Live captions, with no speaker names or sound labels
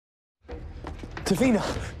Davina!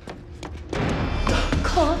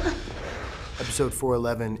 Cole? Episode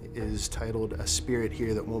 411 is titled A Spirit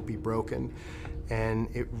Here That Won't Be Broken. And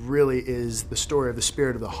it really is the story of the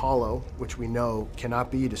spirit of the Hollow, which we know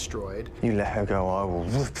cannot be destroyed. You let her go, I will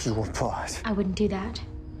rip you apart. I wouldn't do that.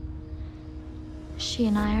 She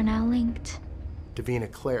and I are now linked.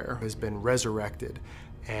 Davina Claire has been resurrected,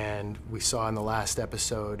 and we saw in the last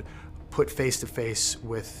episode put face to face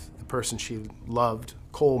with the person she loved,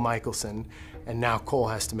 Cole Michelson, and now Cole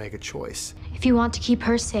has to make a choice. If you want to keep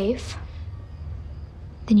her safe,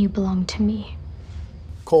 then you belong to me.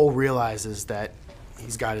 Cole realizes that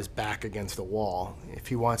he's got his back against the wall. If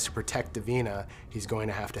he wants to protect Davina, he's going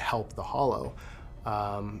to have to help the Hollow.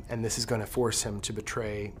 And this is going to force him to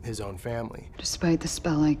betray his own family. Despite the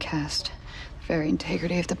spell I cast, the very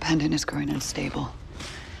integrity of the pendant is growing unstable.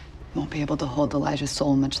 Won't be able to hold Elijah's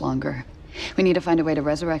soul much longer. We need to find a way to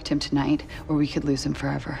resurrect him tonight, or we could lose him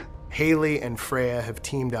forever. Haley and Freya have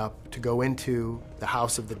teamed up to go into the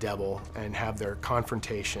House of the Devil and have their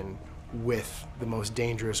confrontation with the most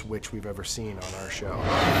dangerous witch we've ever seen on our show.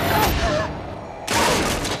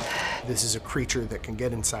 This is a creature that can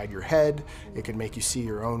get inside your head, it can make you see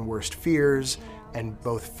your own worst fears, and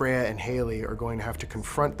both Freya and Haley are going to have to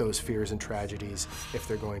confront those fears and tragedies if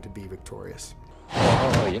they're going to be victorious.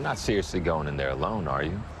 Oh, you're not seriously going in there alone, are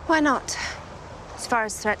you? Why not? As far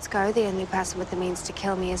as threats go, the only person with the means to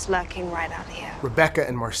kill me is lurking right out here. Rebecca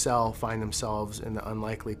and Marcel find themselves in the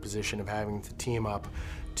unlikely position of having to team up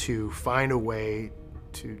to find a way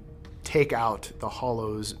to take out the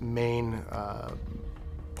Hollow's main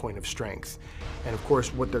point of strength. And of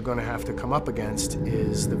course, what they're going to have to come up against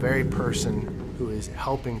is the very person who is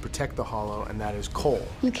helping protect the Hollow, and that is Cole.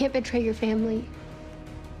 You can't betray your family.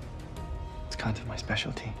 It's kind of my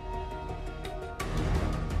specialty.